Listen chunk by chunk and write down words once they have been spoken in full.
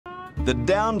The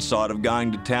downside of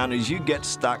going to town is you get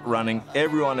stuck running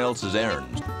everyone else's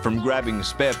errands, from grabbing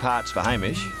spare parts for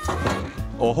Hamish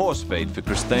or horse feed for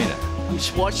Christina. I'm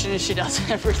just watching her, she does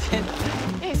everything.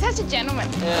 Yeah, he's such a gentleman.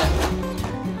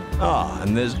 Yeah. Ah,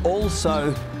 and there's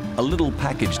also a little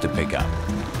package to pick up.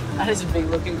 That is a big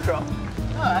looking croc.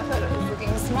 Oh, I thought it was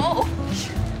looking small.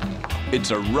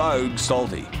 It's a rogue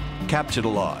salty, captured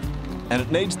alive, and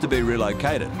it needs to be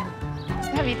relocated.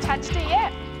 Have you touched it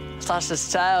yet? Touched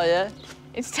its tail, yeah?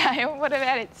 Its tail? What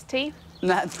about its teeth?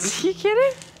 Nah, are you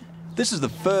kidding? This is the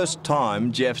first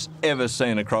time Jeff's ever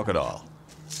seen a crocodile.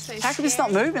 So How come it's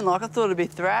not moving like I thought it'd be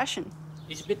thrashing?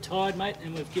 He's a bit tired, mate,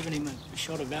 and we've given him a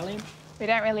shot of Valium. We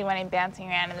don't really want him bouncing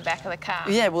around in the back of the car.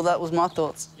 Yeah, well, that was my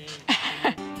thoughts.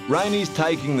 Yeah. Rainie's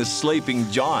taking the sleeping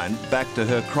giant back to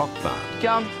her croc farm.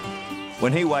 Come.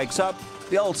 When he wakes up,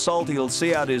 the old salty will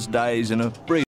see out his days in a breeze.